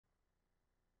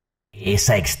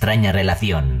Esa extraña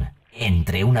relación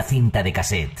entre una cinta de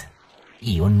cassette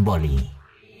y un boli.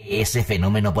 Ese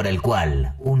fenómeno por el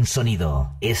cual un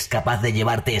sonido es capaz de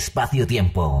llevarte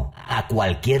espacio-tiempo a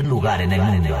cualquier lugar en el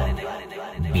mundo.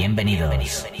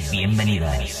 Bienvenidos,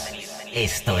 bienvenidas.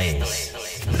 Esto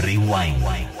es Rewind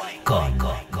con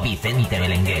Vicente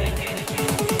Belenguer.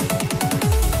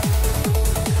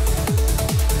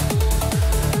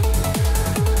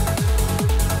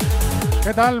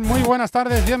 ¿Qué tal? Muy buenas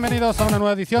tardes, bienvenidos a una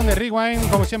nueva edición de Rewind,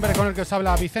 como siempre con el que os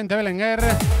habla Vicente Belenguer.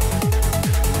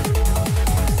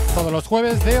 Todos los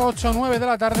jueves de 8 a 9 de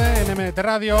la tarde en MT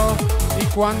Radio y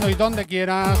cuando y donde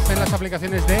quieras en las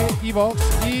aplicaciones de iVoox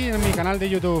y en mi canal de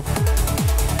YouTube.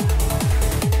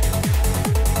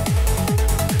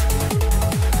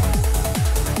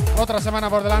 Otra semana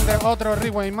por delante, otro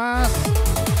Rewind más.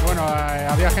 Bueno,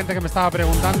 había gente que me estaba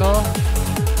preguntando.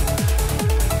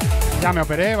 Ya me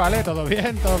operé, ¿vale? Todo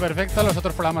bien, todo perfecto. Los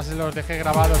otros programas los dejé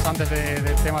grabados antes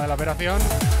del tema de la operación.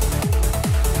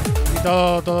 Y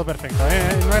todo perfecto,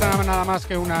 ¿eh? No era nada más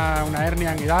que una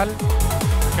hernia inguinal.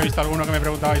 Que he visto alguno que me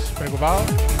preguntabais preocupado.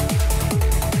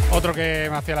 Otro que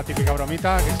me hacía la típica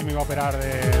bromita, que si me iba a operar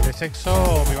de sexo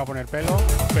o me iba a poner pelo.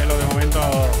 Pelo de momento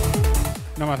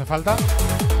no me hace falta,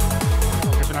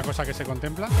 aunque es una cosa que se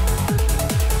contempla.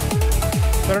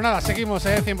 Pero nada, seguimos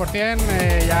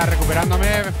 100%, ya recuperándome.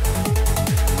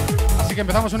 Así que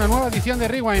empezamos una nueva edición de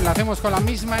Rewind. La hacemos con la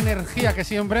misma energía que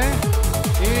siempre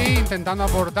e intentando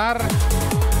aportar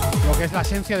lo que es la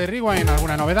esencia de Rewind.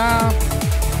 Alguna novedad,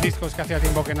 discos que hacía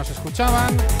tiempo que no se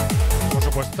escuchaban. Por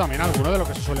supuesto también alguno de lo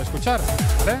que se suele escuchar,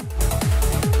 ¿vale?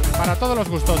 Para todos los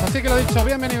gustos. Así que lo dicho,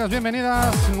 bienvenidos,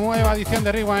 bienvenidas. Nueva edición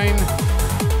de Rewind,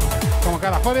 como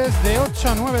cada jueves de 8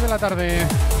 a 9 de la tarde.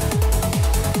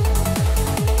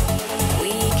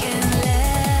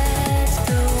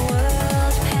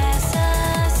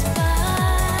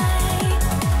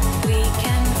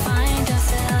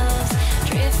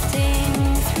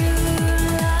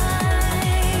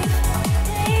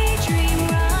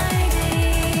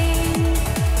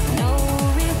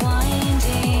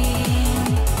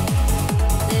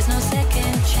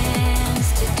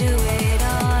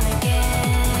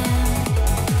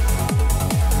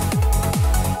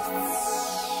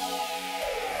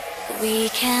 We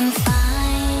can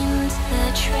find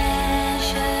the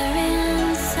treasure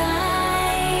inside,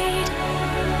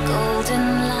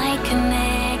 golden light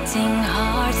connecting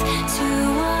hearts to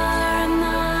our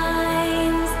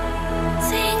minds,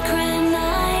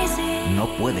 synchronizing. No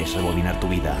puedes rebobinar tu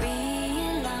vida,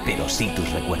 pero sí tus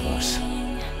recuerdos.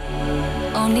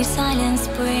 Only silence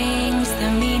brings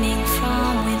the meaning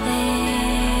from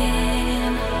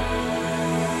within.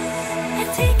 I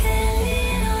take a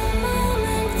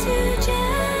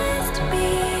just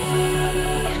be,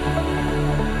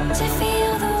 to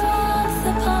feel the warmth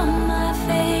upon my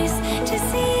face, to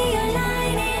see a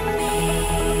light in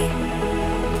me.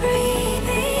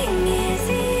 Breathing is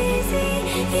easy,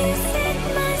 you set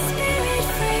my spirit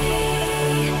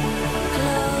free.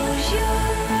 Close your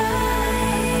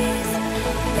eyes,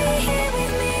 be here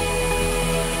with me,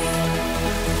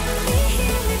 be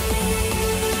here with me.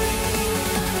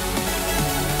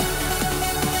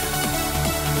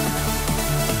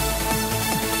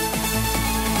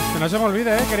 No se me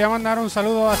olvide, quería mandar un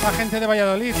saludo a esa gente de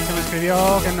Valladolid que me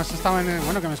escribió que nos estaban,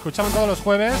 que me escuchaban todos los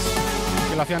jueves,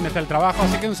 que lo hacían desde el trabajo,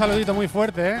 así que un saludito muy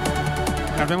fuerte,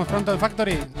 Nos vemos pronto en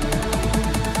Factory.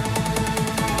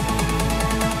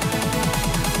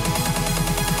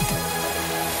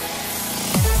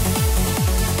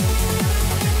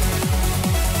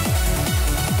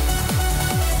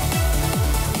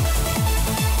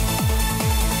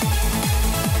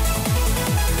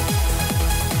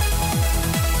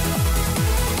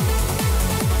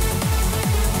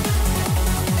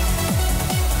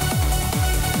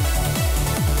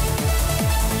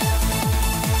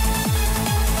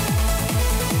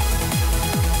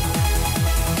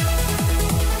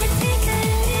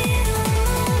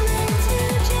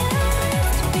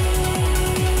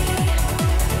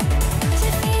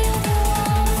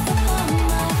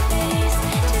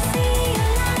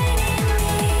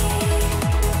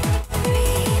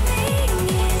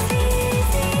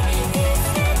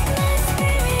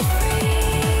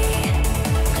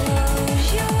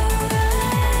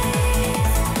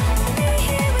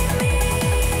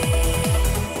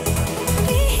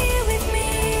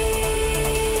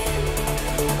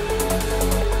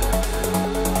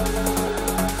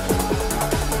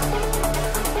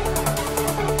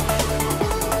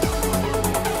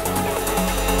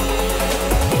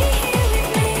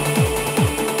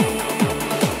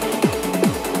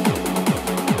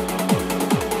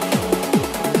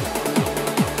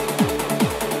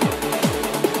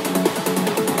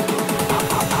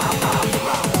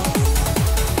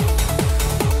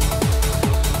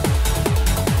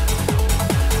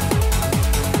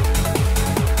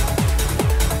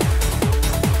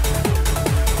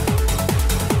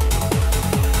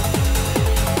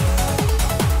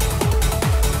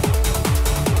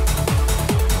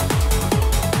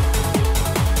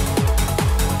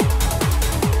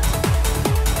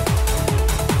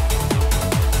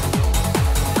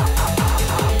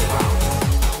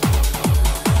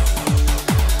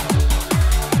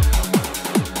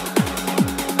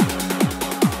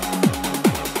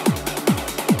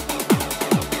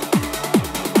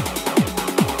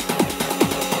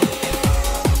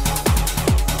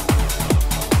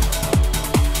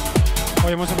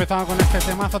 Hoy hemos empezado con este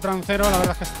temazo trancero, la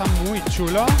verdad es que está muy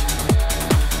chulo.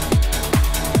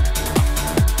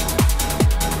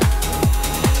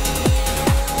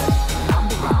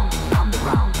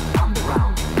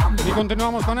 Y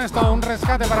continuamos con esto, un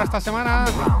rescate para esta semana.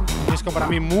 Un disco para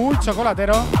mí muy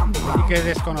chocolatero y que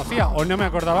desconocía o no me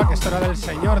acordaba que esto era del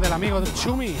señor, del amigo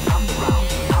Chumi.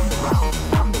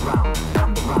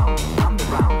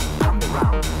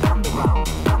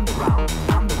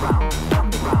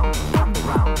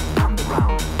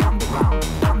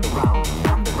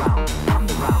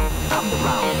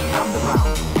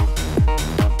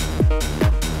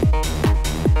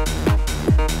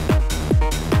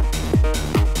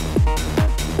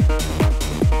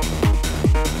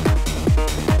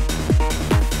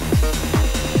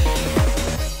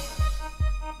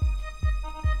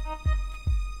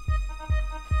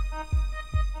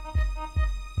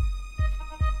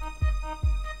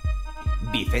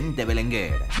 Vicente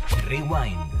Belenguer.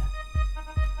 Rewind.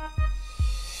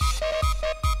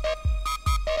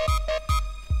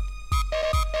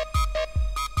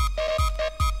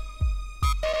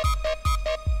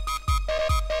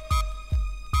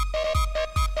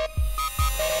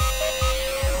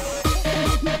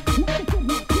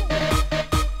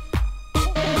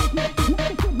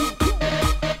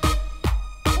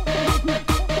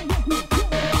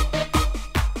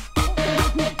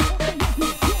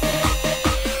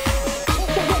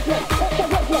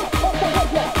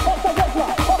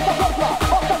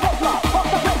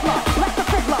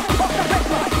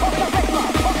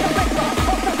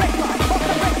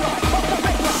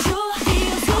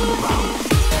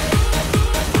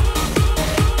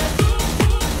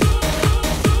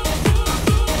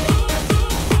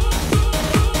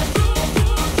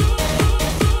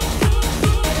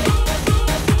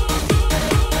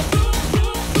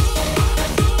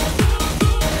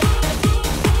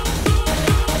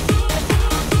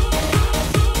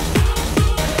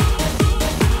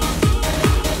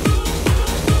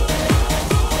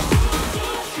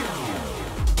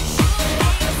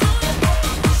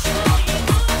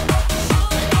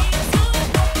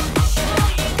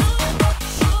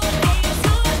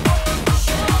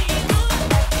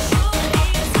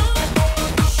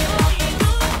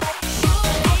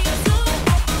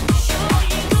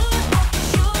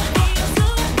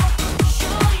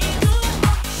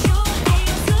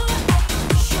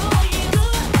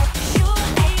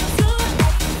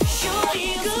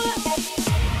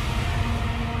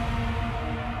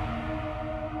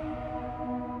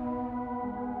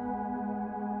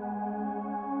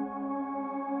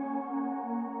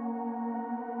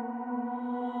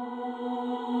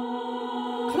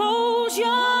 Close your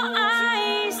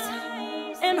eyes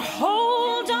and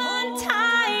hold on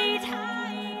tight.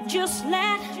 Just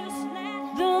let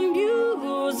the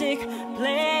music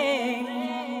play.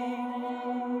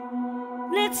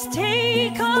 Let's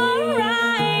take a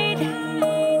ride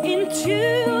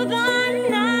into the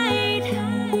night,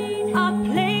 a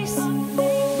place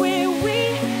where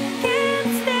we can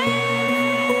stay.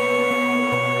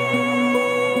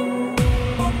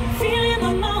 Feeling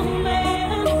the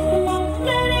moment,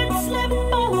 let it slip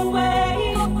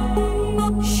away.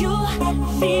 Sure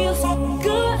feels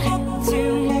good to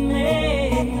me.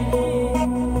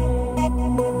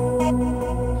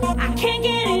 I can't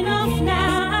get enough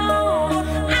now.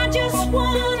 I just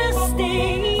wanna stay.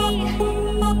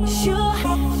 Sure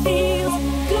feels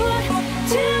good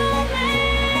to me.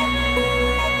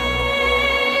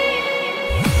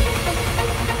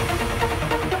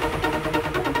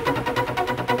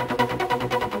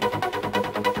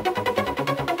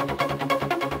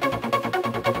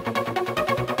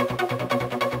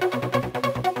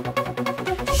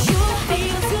 Sure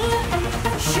feels good.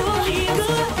 Sure feels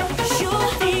good. Sure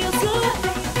feels good.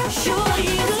 Sure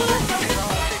feels good.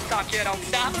 Tick-tock, you don't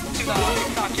stop.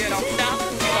 Tick-tock, you don't stop.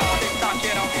 Tick-tock,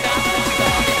 you don't stop.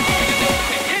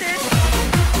 Hit it.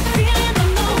 Feeling the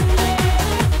moment,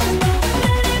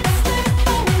 let it slip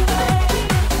away.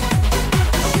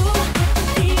 Sure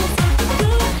feels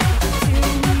good to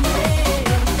me.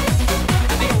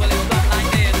 I think we'll live up like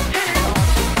this. Hit it.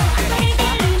 Can't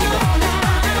get enough now.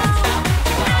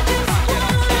 I just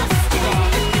wanna stay.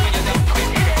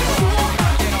 Sure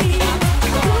feels good to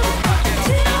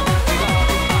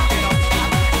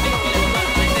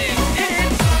me.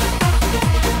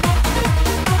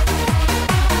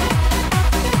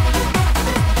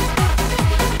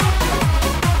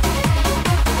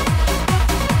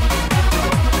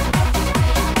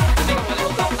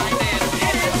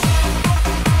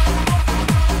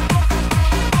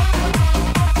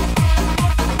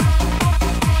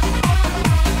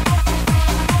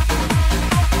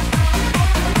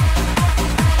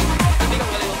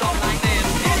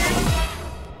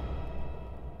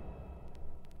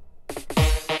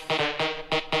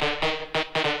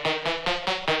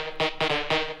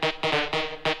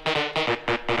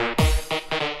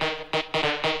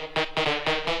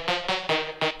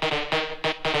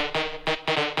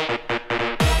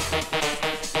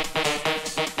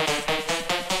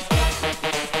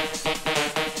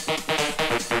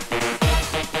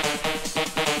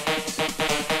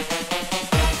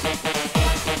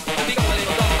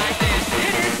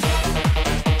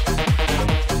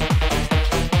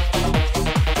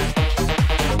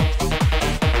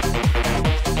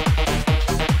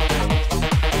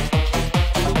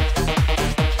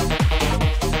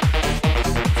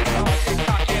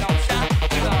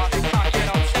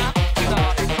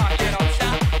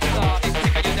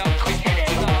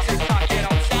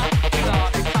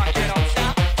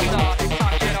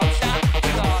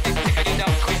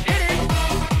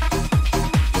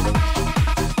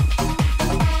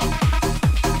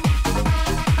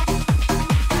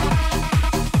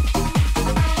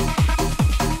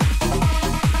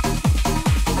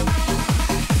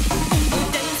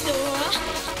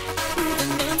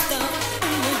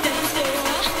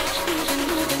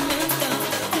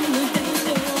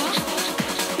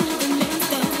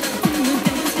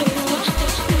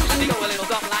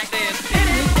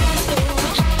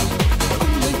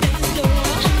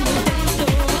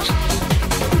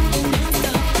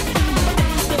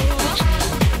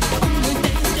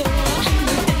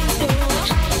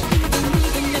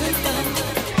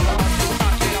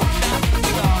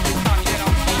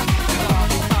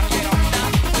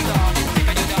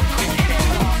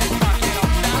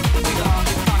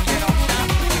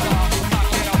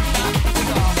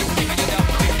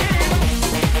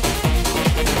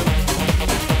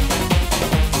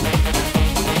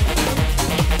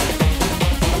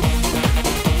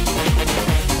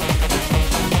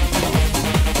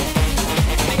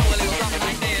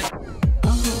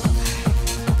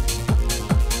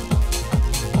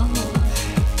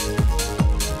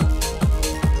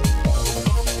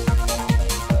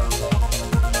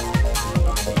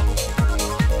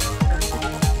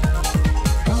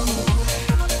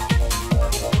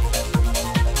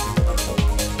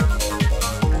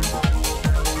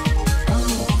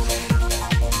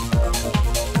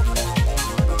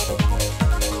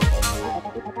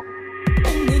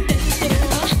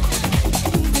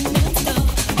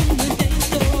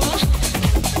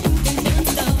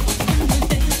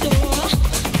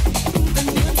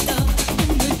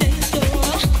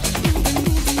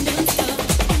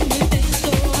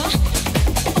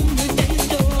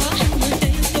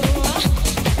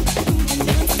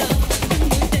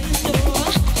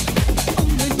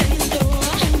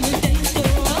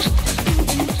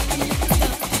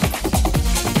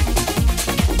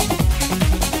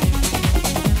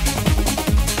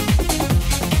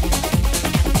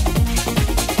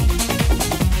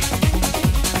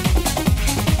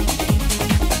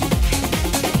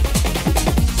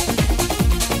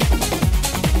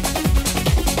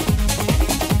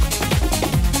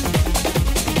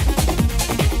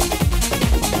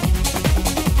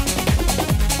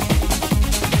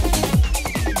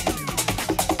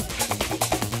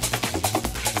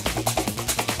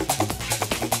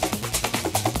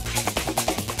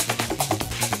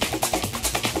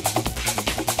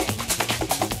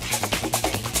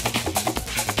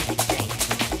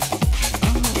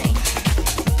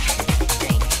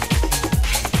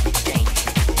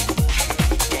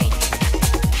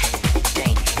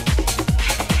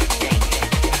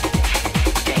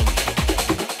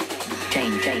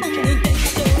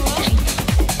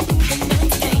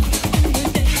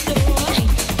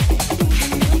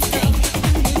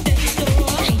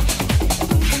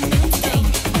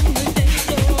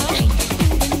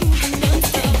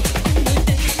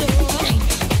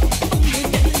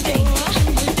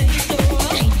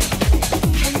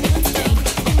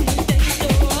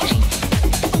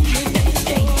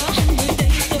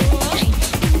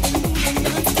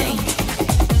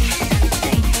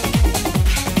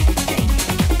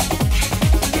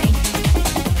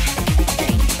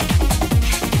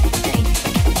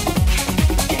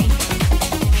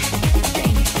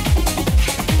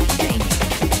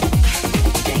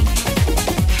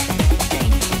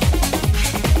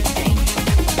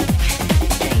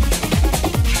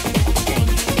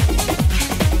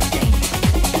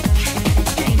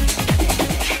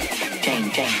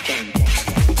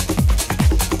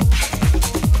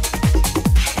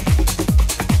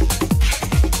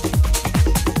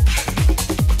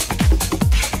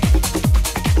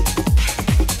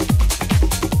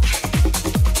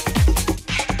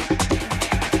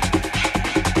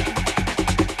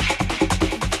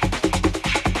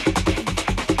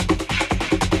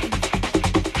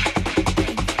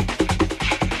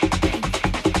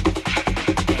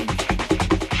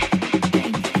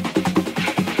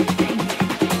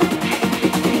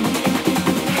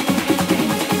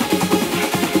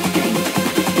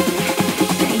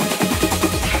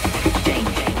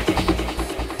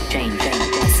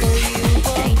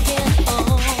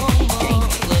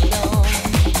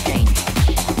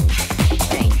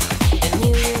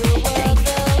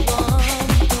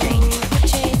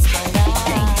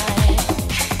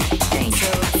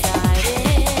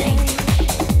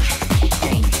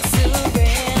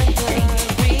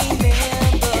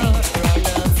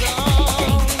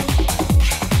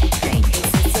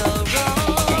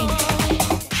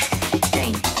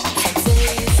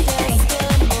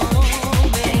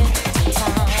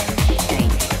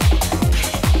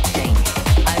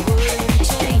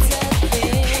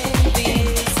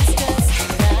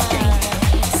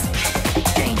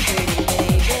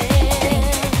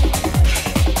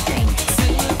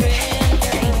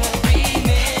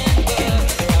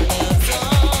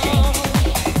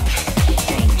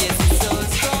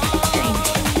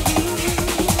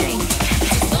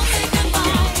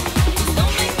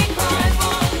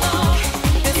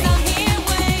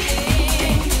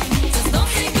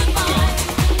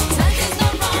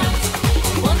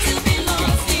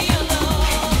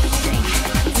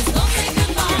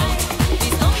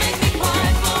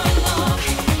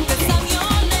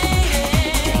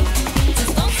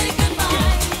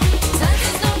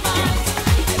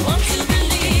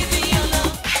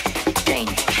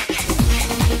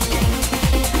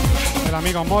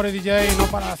 amigo More DJ, no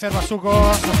para de hacer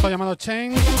basucos, lo estoy llamando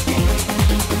Change,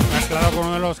 mezclado con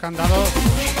uno de los cantados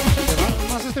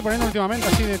que más estoy poniendo últimamente,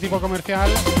 así de tipo comercial,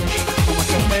 como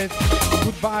Chocolate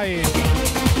Goodbye.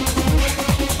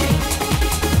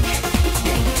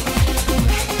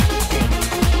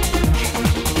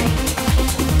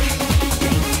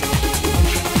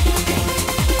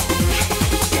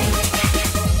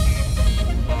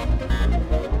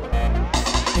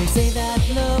 They say that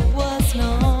love was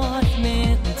not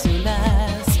meant to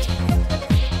last,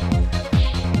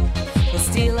 but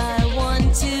still I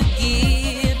want to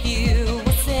give you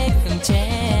a second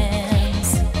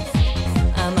chance.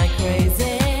 Am I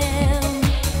crazy?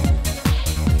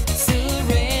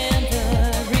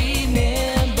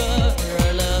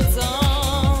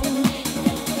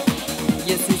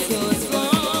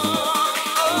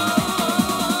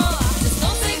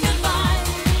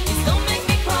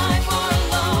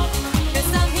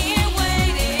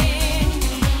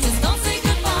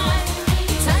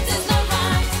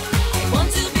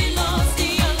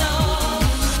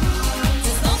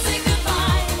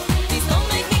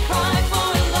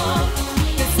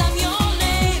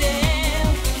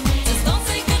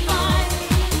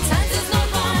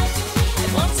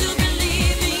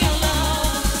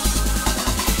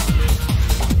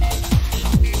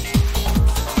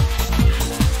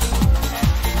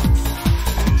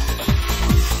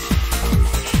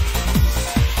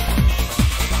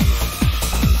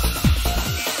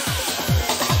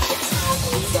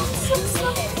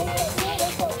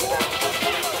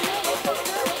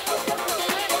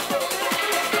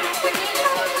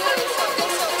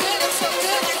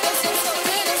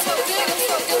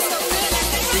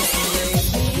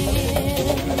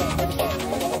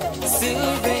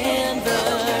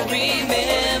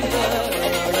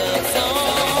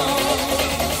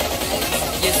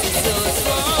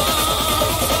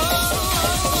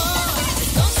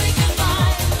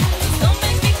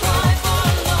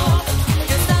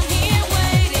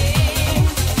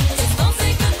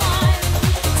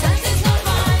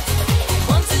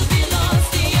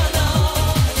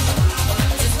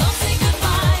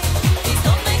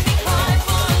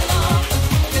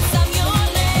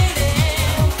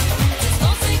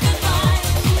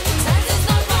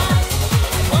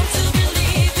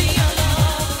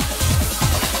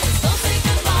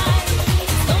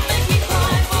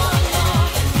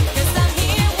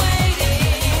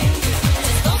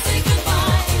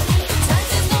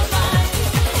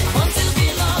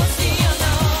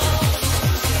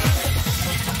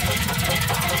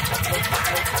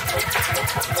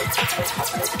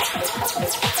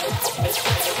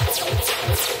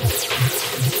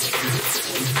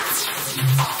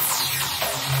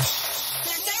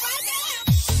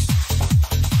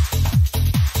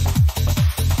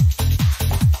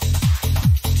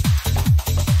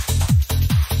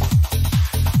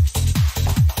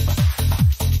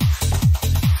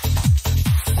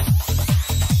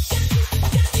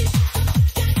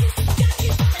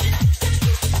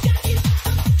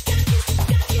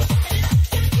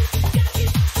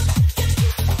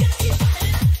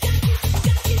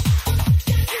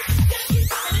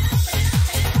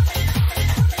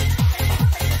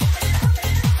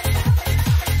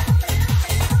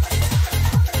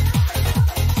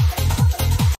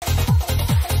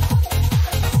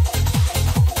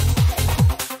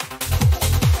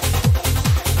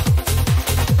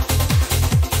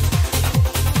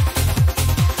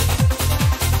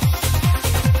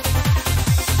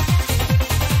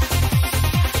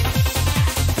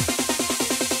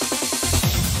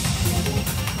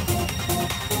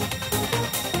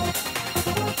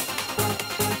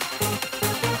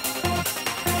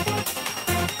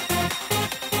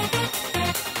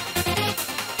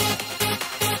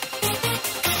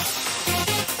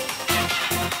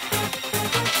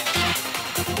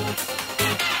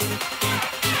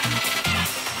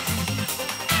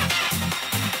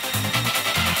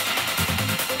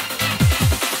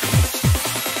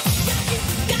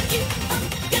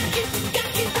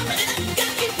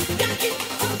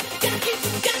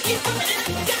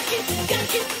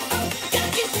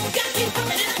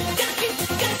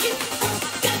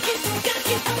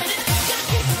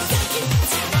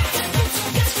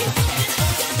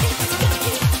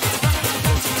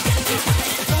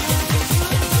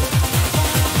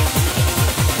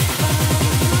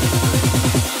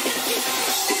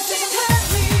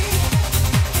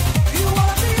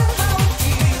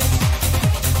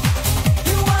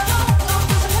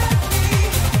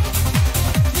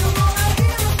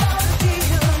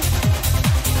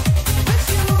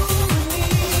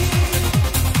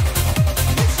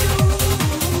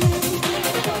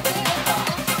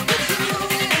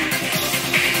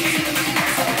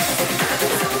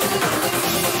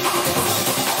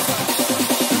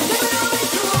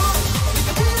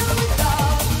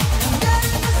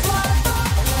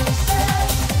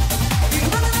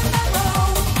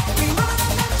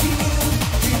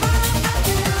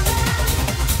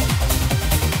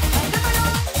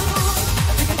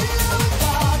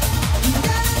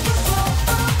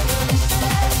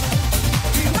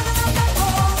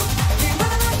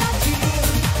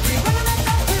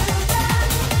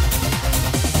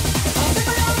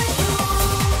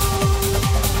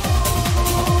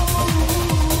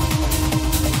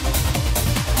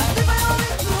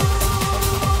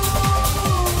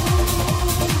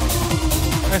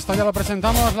 ya lo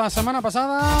presentamos la semana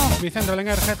pasada. Vicente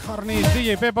Belenguer, Head Hornis,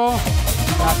 DJ Pepo,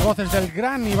 las voces del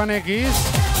gran Iván X.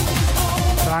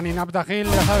 Running Up the Hill,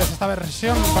 ya sabes, esta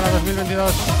versión para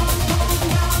 2022.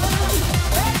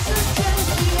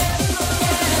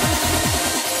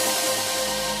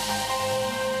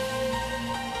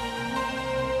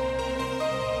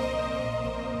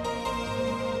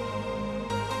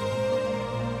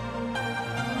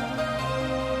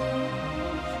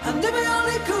 And if we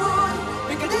only could,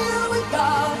 we could deal with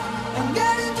God and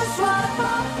get into swap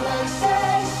our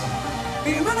places.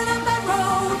 Be running up that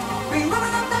road, be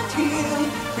running up that hill,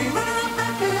 be running up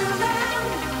that building.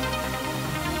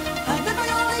 And if we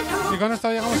only could. Y con esto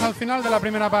llegamos al final de la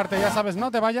primera parte. Ya sabes,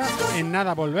 no te vayas, en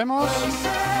nada volvemos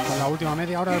con la última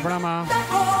media hora del programa. That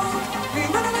road, be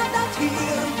running up that hill,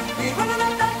 be running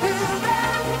up that building.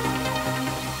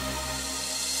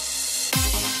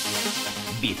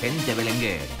 Vicente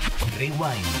Belenguer.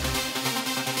 Rewind.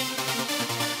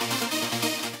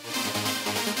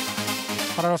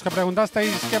 Para los que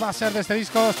preguntasteis qué va a ser de este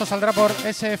disco, esto saldrá por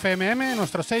SFMM,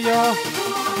 nuestro sello,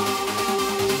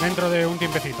 dentro de un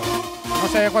tiempecito. No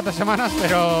sé cuántas semanas,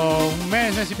 pero un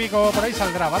mes y pico por ahí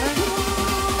saldrá, ¿vale?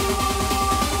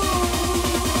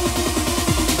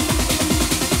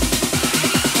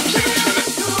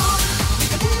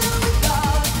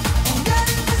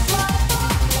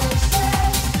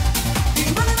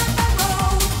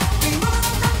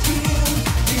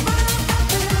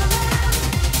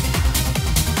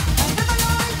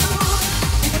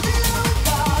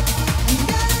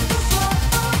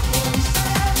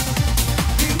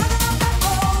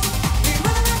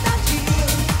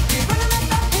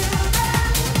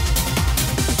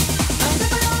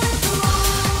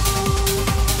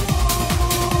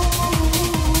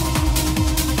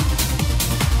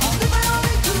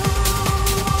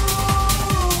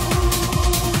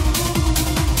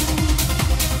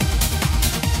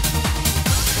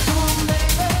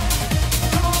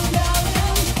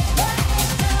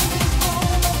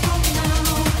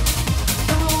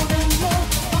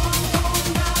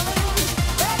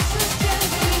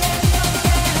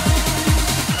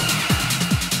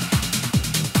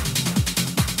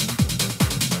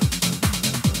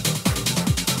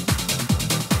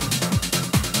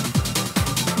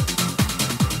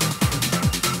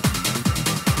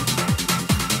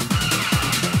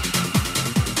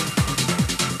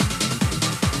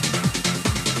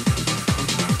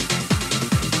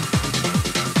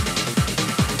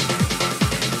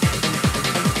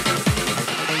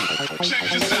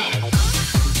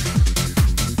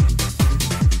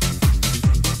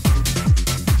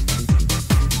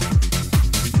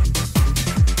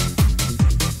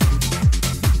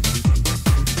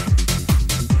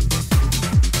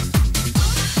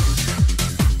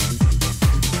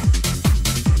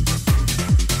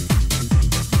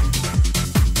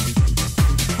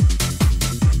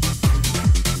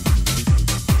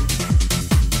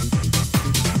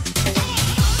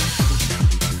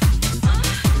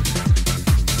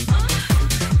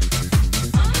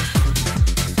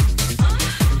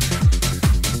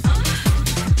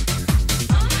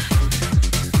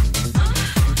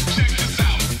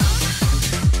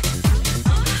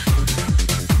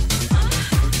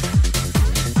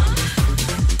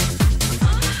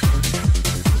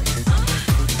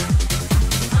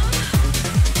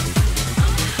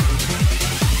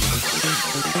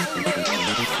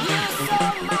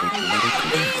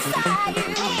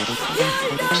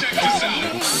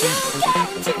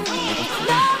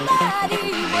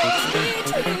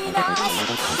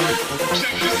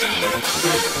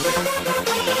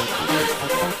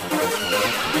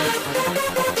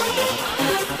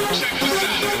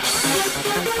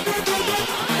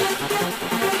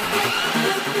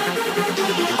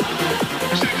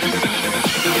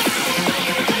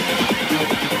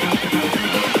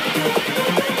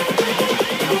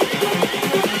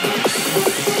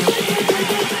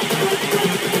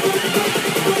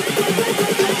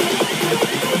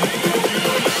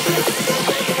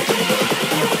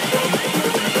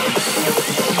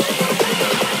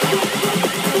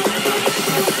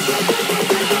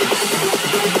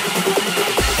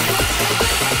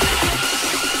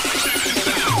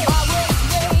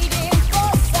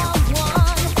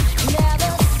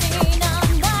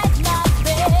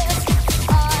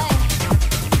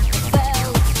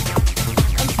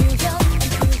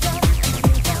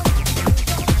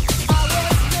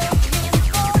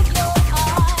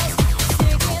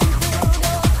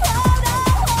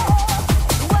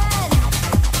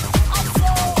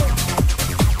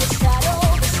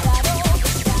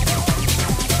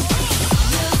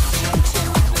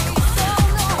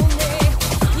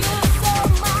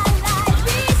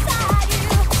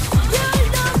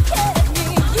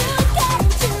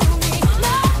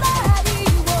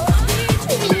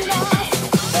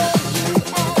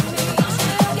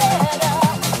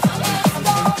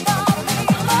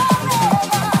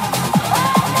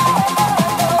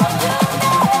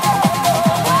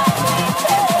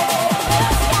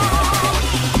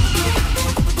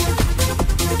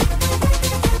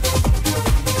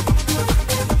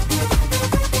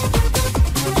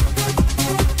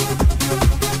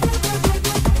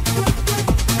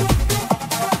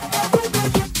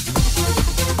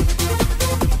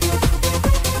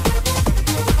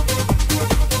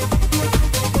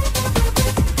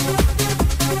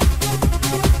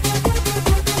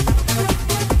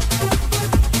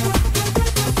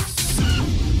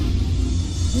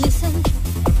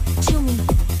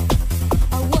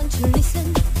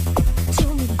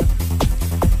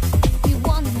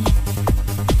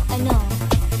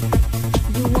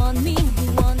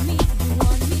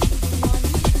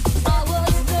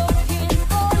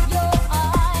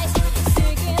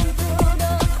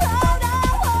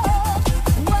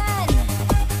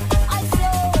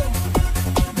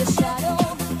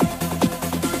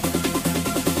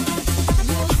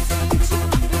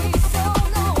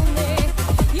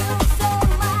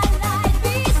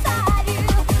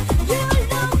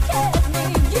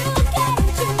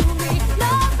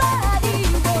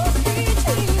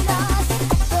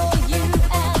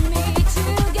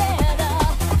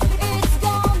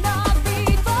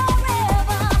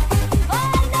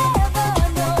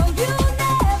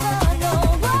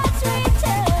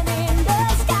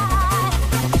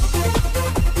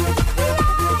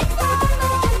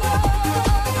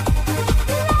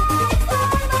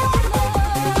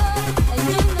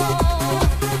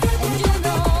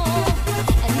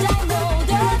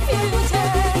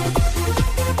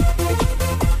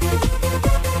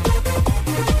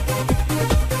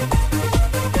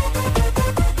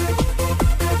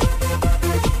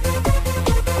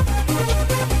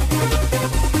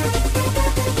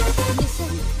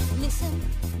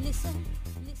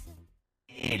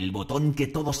 botón que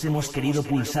todos hemos querido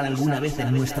pulsar alguna vez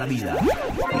en nuestra vida.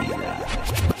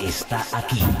 Está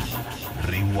aquí.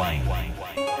 Rewind.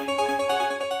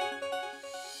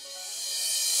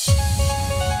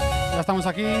 Ya estamos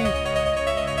aquí.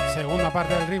 Segunda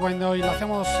parte del Rewind de hoy. Lo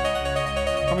hacemos.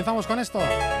 Comenzamos con esto.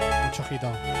 Mucho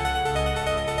ojito.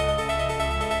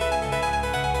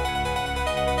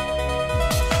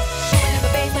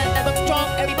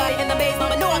 Everybody in the bass,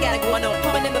 mama know I gotta go on up.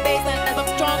 Pumping in the bass as I'm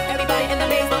strong. Everybody in the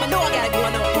bass, mama know I gotta go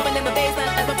on up. Pumping in the bass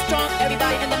as I'm strong.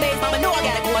 Everybody in the bass, mama know I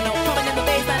gotta go on up. Pumping in the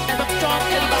bass as I'm strong.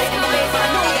 Everybody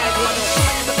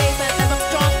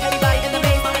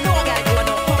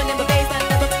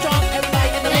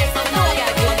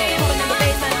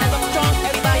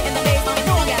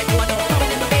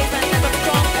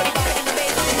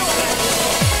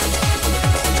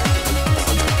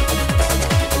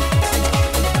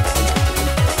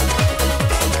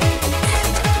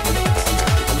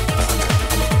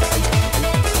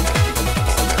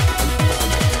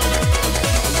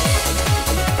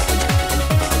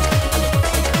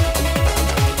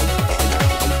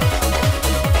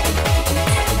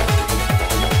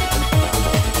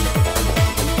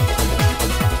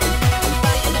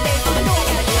the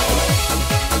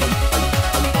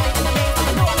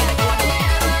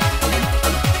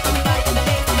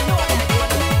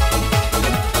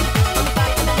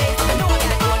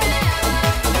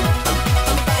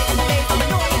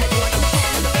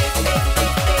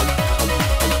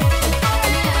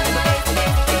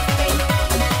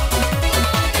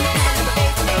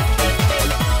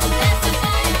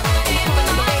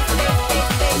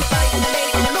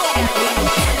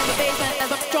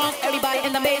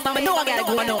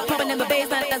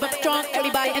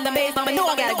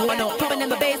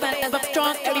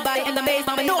bass,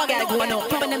 mama know I gotta go on up.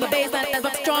 Pumping in the bass as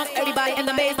I'm strong. Everybody in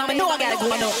the bass, mama know I gotta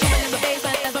go on up. Pumping in the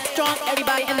bass as I'm strong.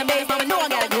 Everybody in the bass, mama know I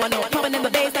gotta go on up. Pumping in the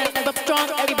bass as I'm strong.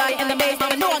 Everybody in the bass,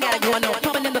 mama know I gotta go on up.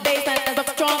 Pumping in the bass as I'm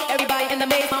strong. Everybody in the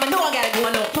bass, mama know I gotta go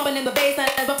on up.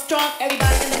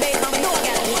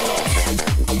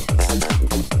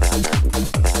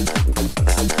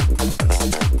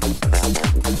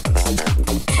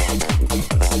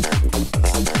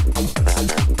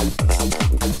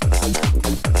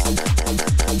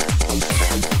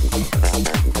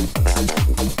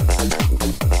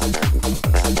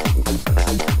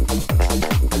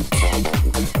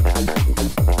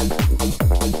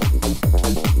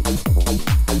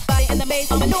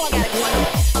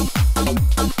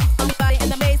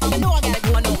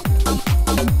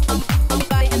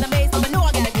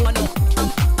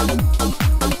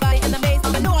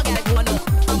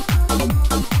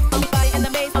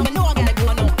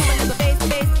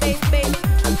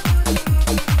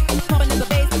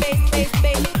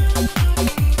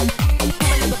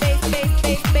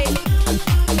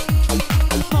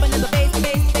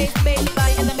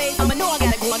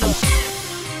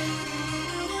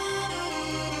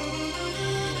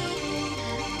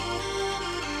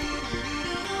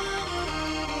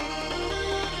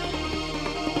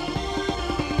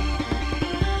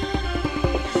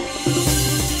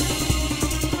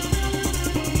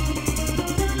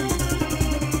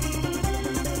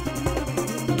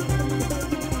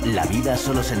 La vida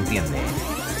solo se entiende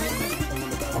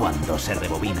cuando se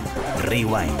rebobina.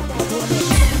 Rewind.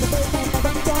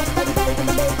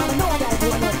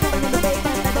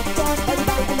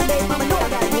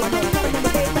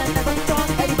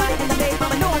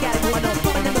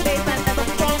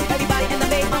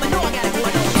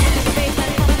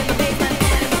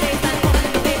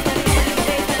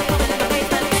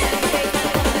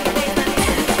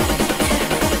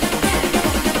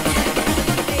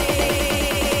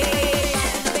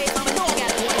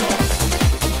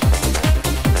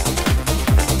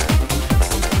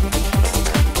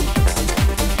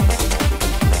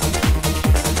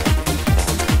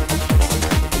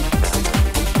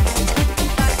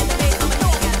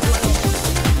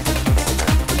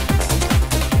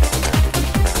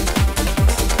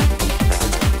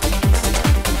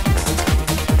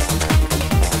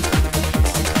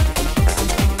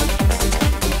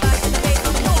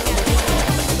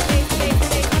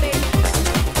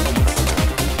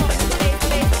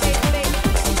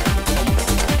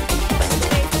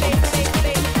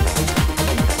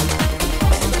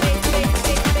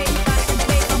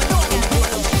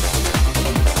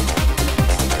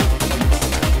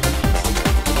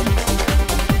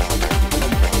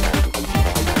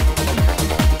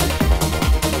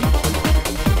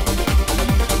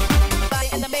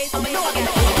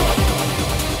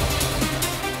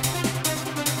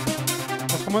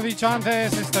 Como he dicho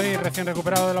antes, estoy recién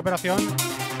recuperado de la operación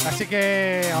Así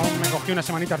que aún me cogí unas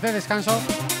semanitas de descanso,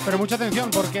 pero mucha atención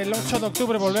porque el 8 de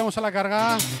octubre volvemos a la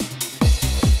carga.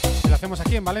 Y lo hacemos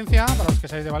aquí en Valencia, para los que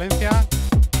seáis de Valencia.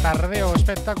 Tardeo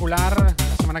espectacular.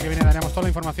 La semana que viene daremos toda la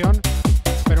información.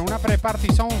 Pero una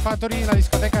pre-party Sound Factory en la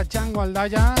discoteca Django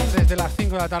Aldaya desde las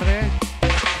 5 de la tarde.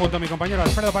 Junto a mi compañero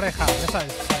Alfredo Pareja. Ya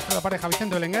sabes, Alfredo Pareja,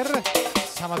 Vicente Belenguer.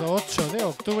 Sábado 8 de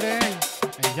octubre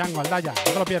en Django Aldaya.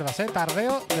 No te lo pierdas,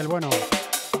 Tardeo del bueno.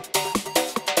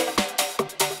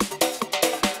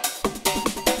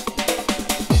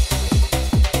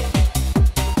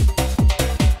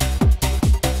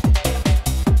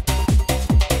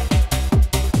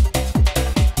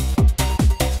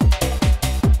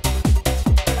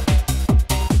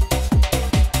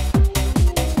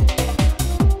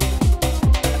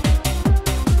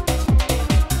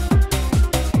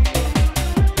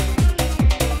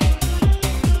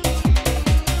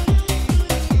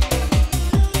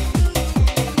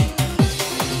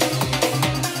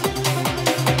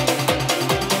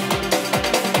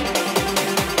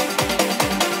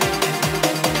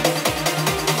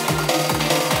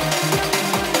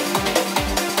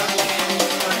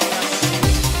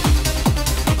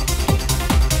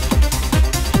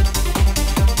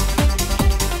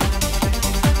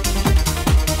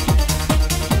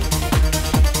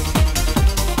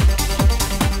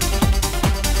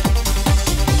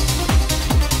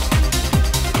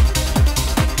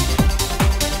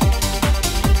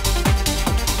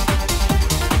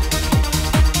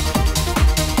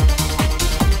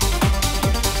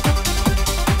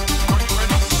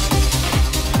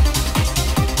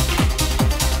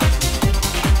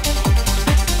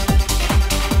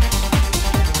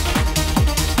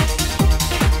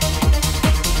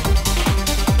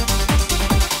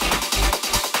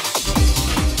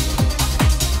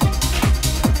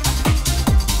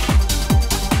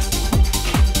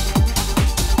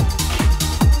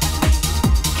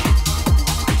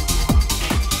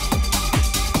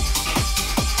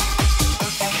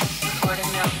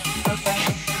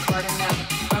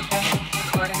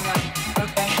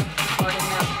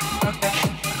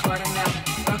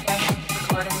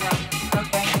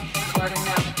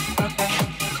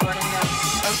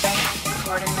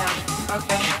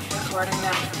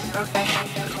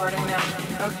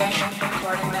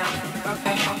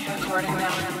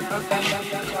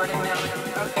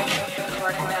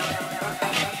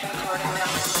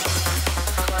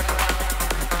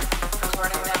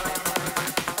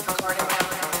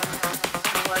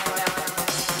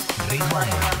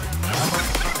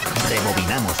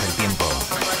 Rebobinamos el tiempo.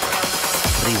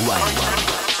 Rewind.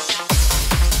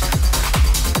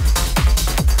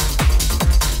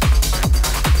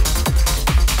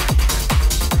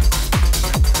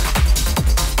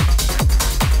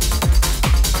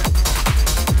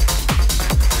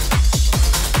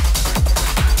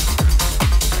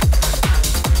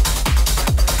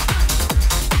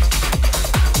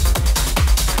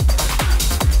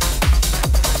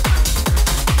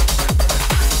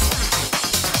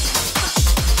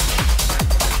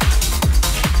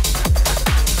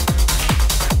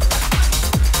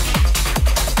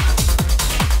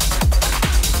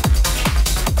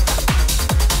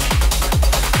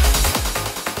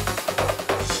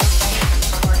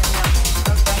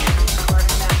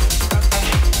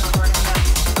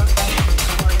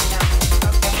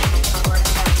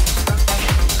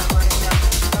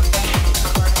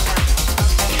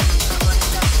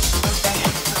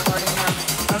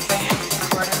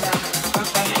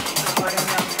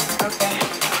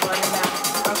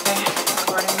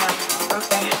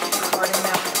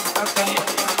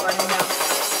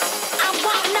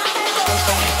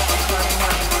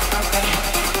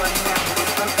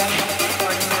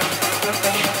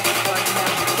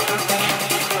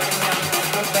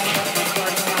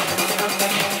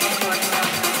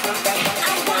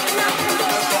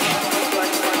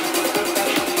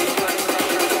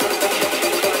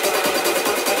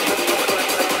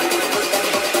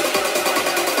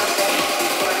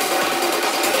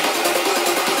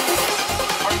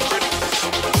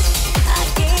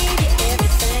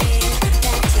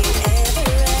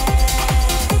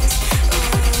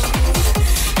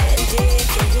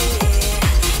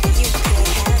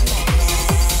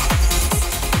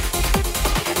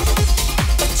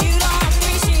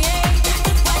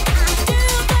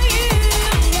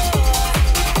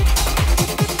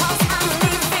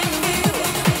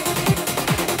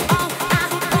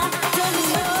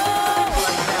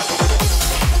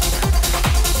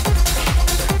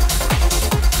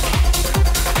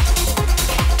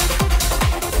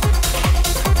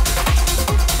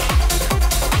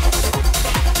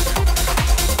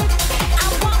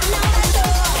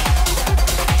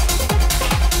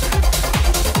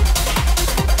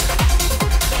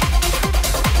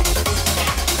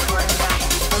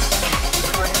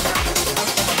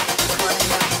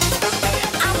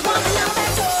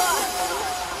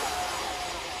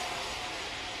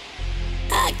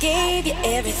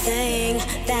 everything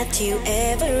that you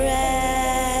ever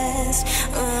asked.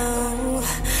 Oh,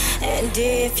 and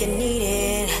if you need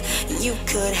it, you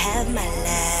could have my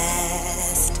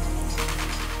last.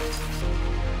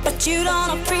 But you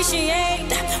don't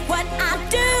appreciate what I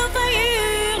do for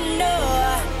you, no.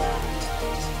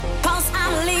 'Cause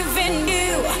I'm leaving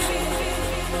you.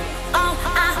 All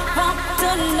I want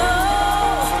to know.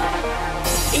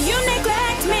 You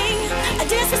neglect me,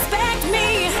 disrespect me,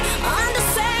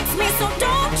 undersex me, so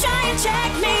don't try and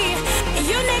check me.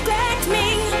 You neglect me,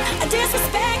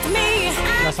 disrespect me.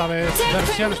 Ya sabes,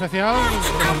 versión especial.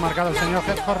 Hemos marcado el señor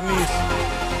Head Hornis,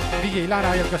 DJ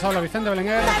Lara y el que os habla Vicente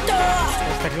Belenguer.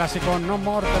 Este clásico No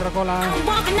More de Rocola. I'm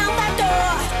walking out that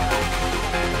door.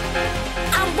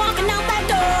 I'm walking out that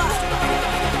door.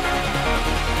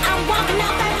 I'm walking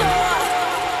out that door.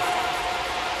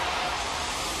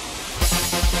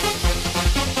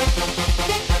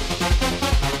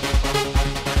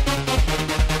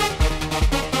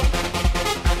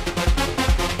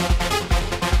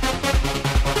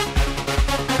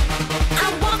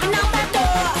 I'm walking out that door.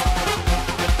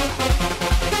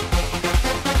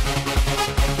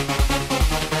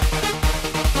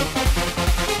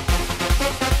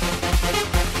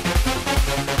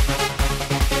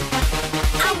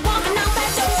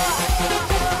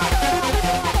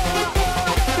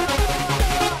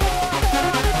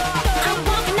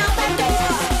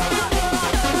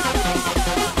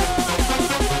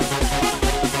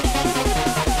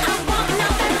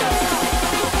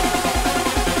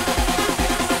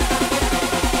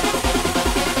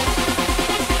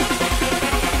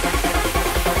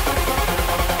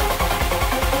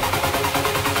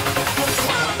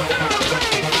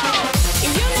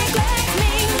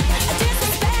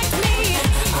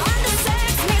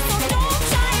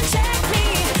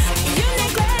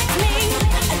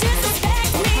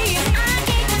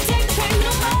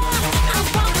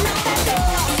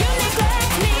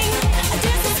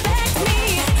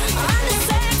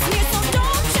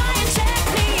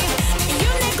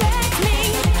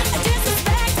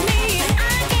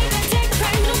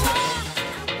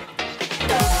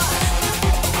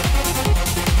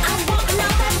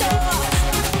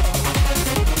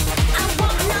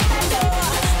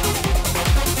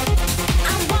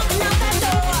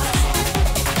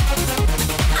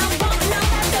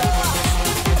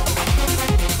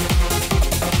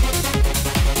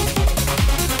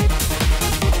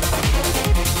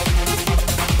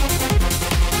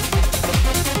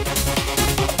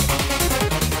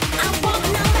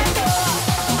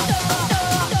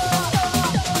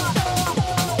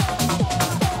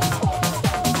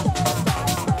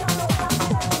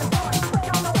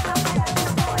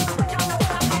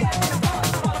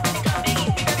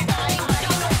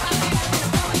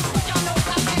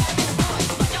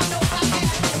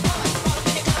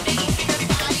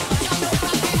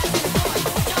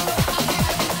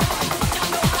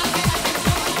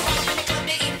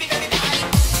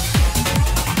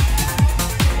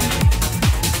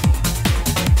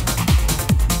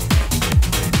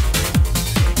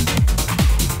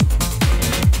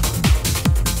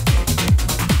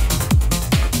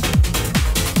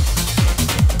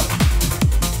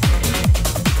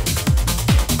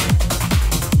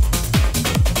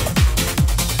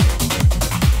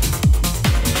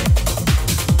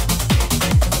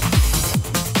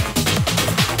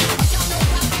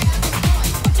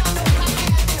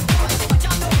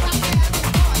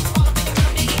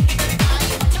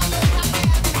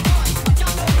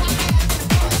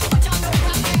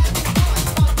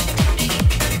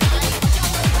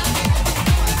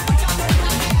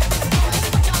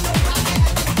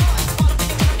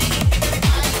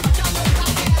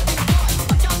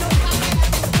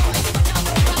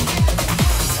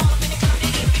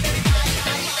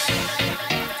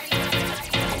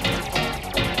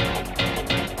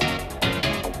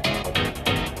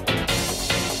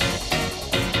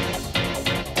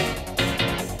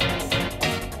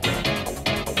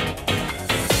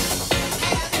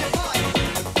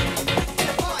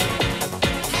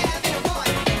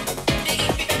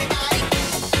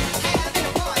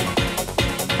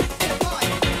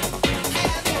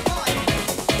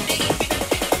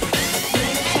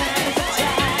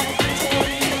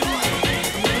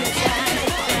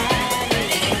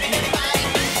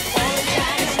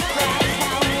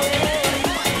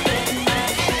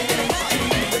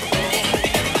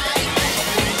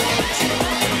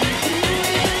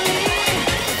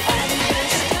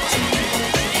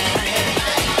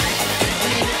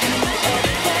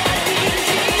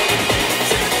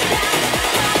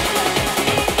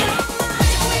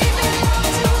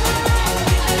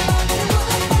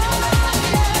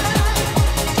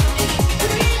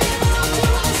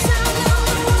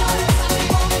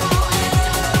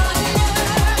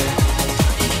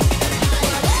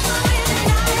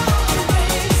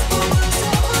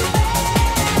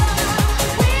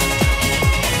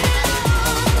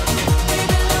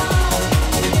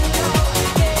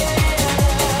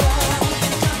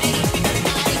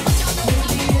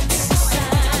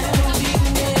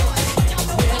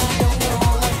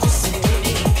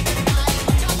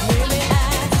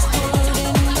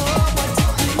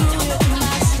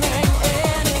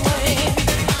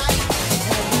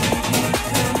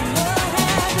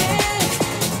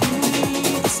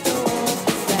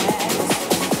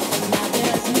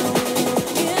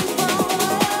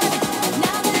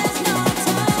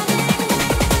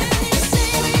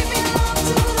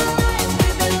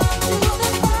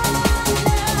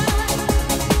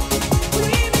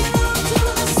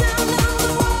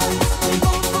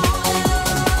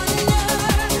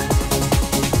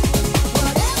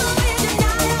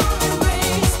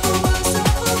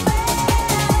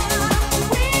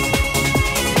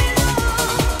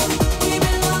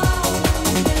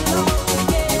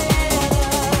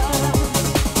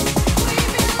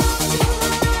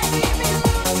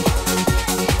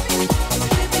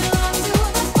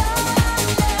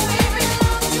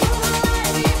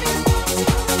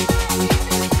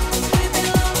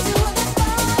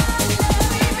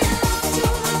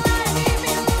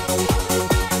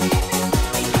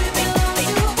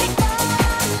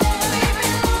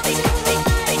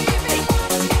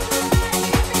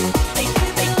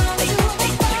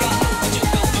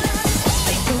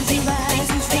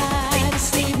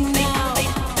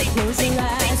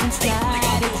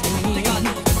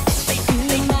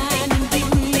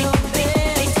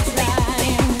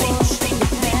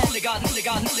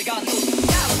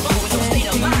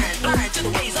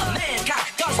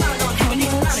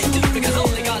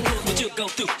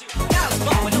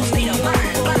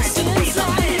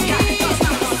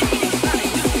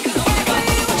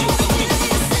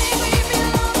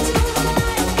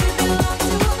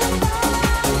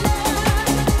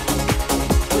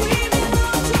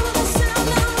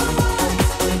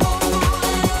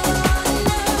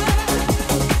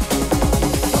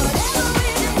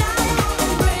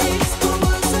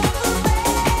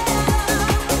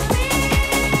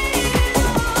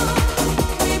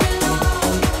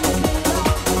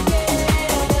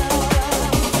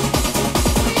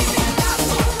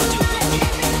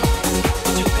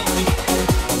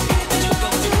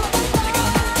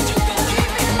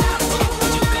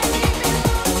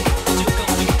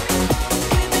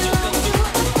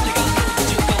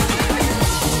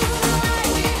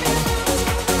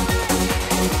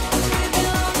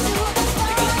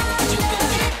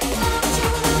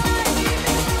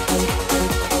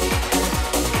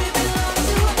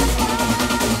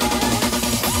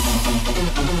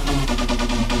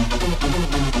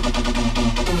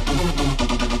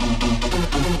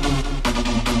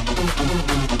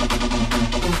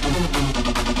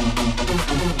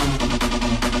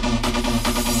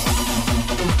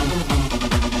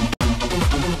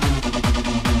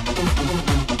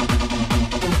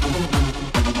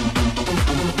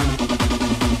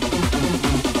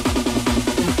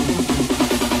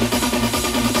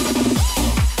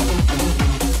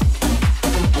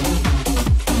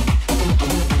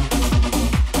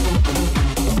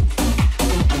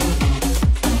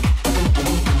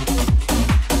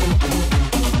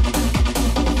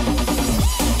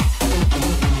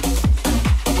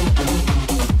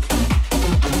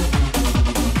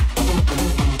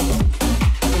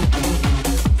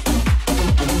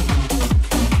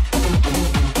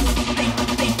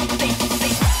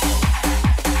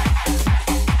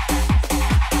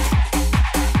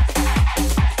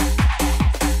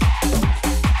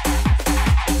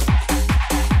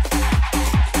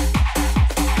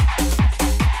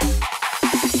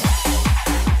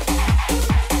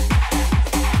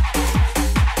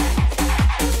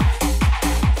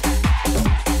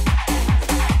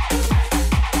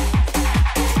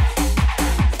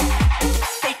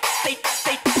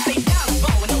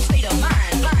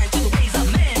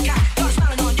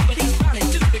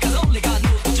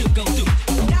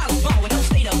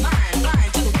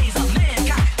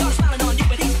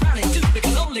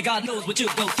 knows what you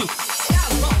go through.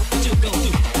 God knows what you go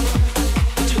through.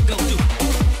 What you go through.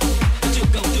 What you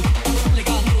go through. Only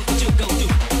God knows what you go through.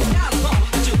 God knows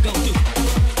what you go through.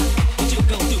 What you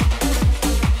go through.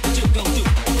 What you go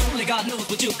through. Only God knows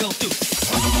what you go through.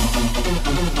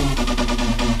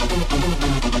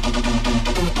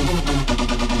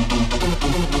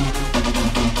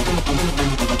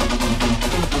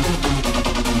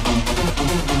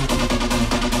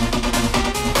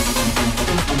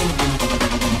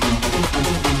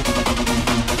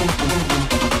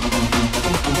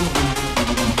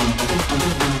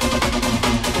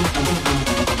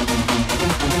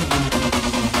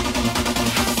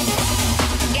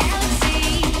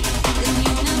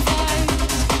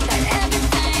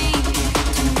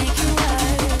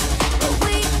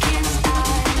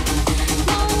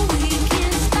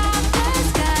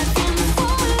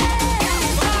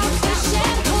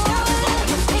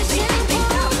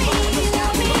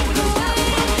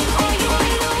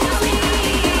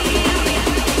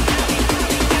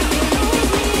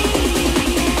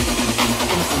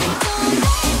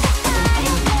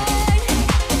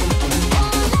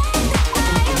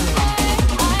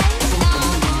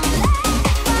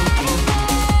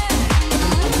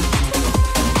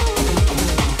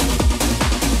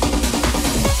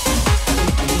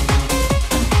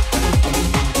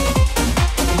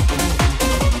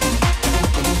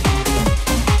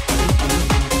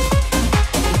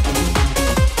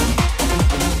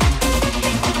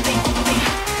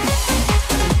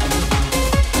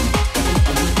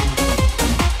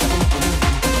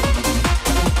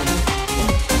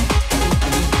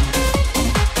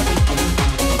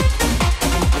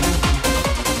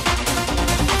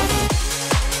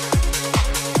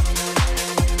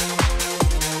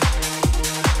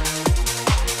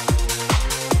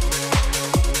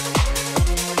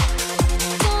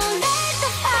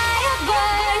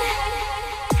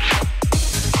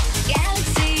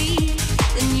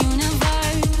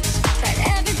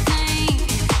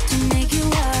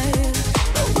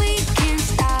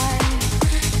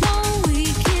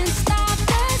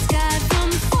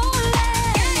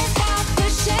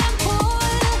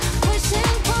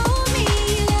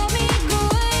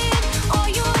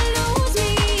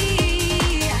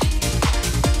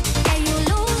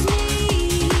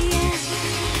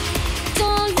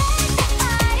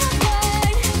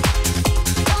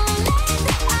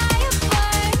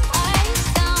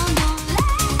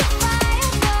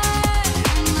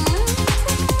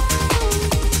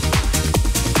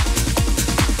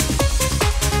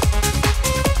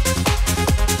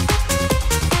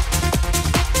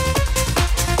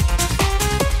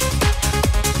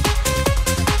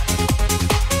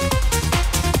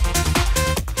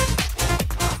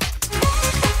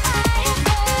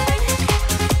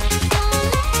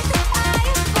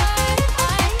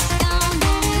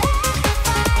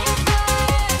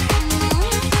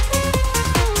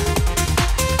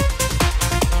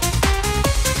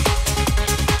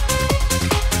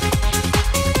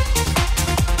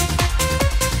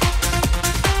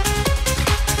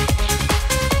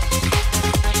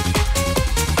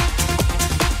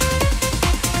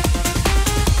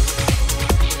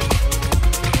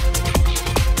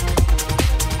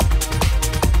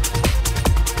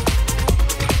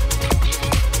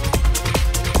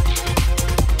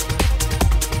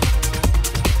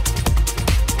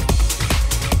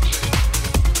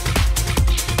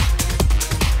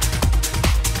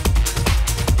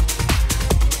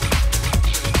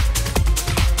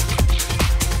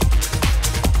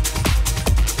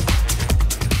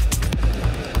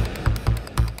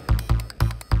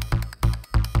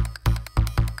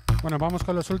 Bueno, vamos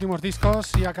con los últimos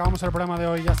discos y acabamos el programa de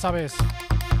hoy, ya sabes.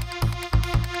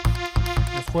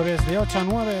 Los jueves de 8 a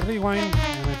 9, Rewind, en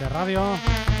MT Radio,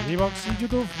 en iVoox y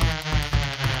YouTube.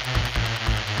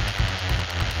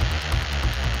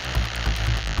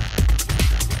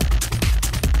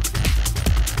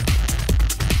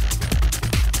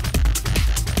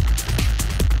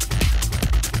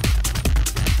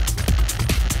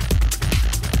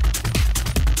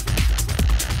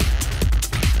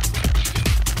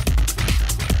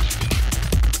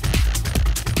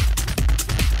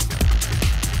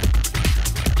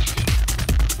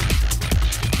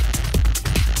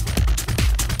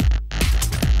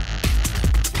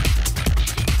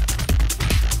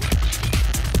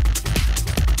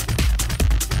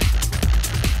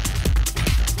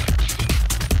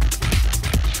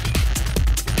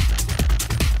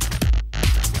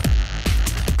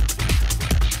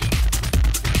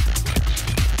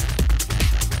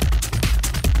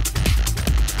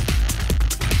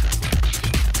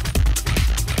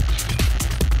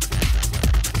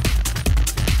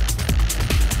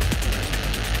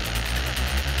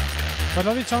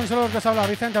 Pues lo dicho, un saludo que os habla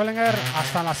Vicente Belenguer.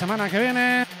 Hasta la semana que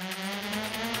viene.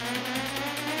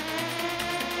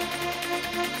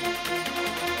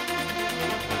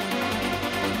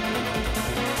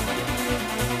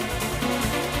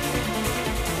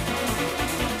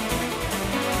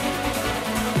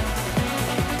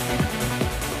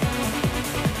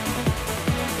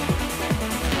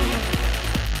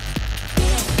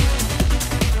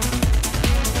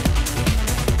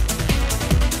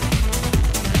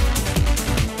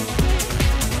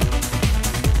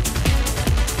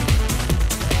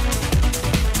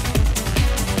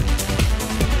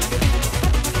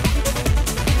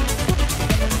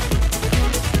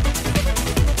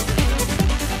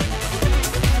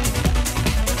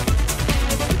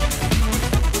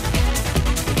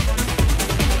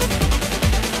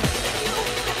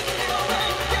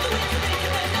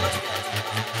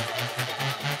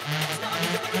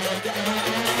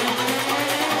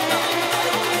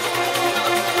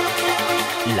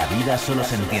 La vida solo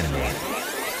se entiende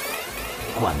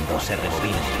cuando se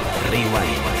rebobina.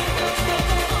 Rewind.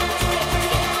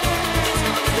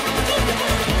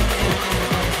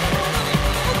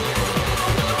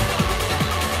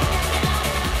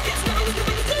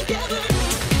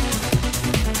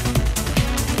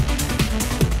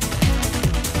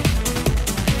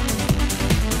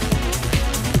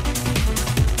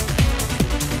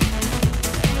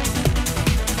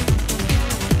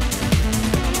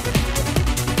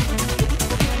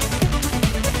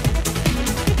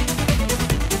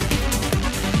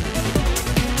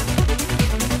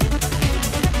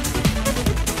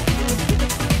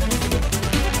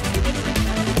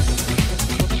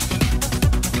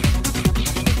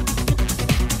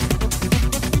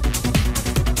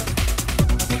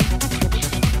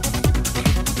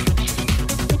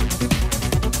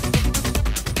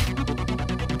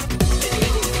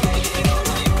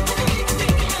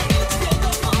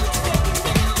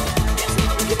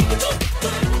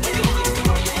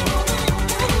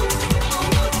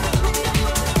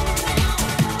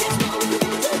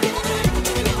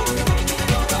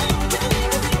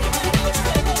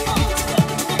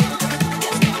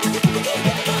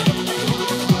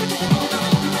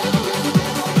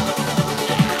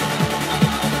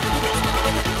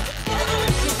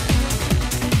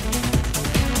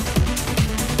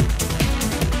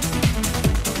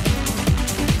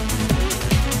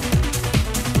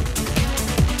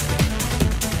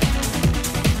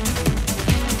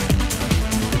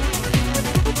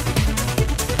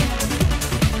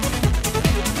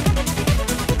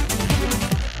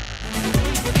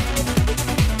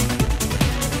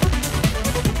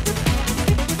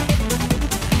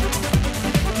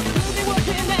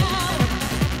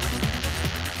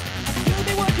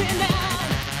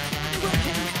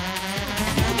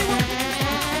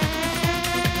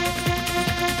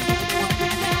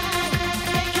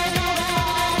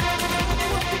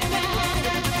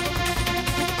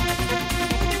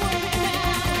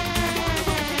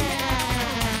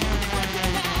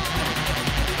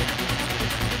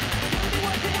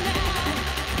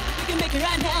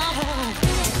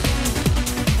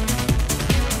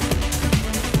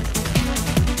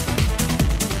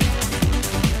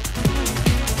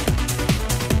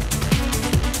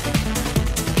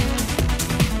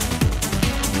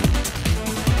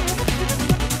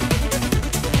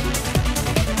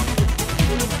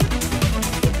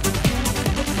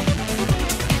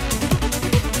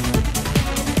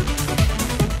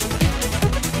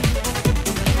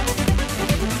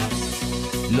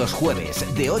 Los jueves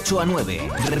de 8 a 9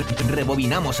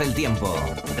 rebobinamos el tiempo.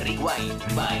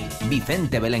 Rewind by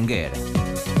Vicente Belenguer.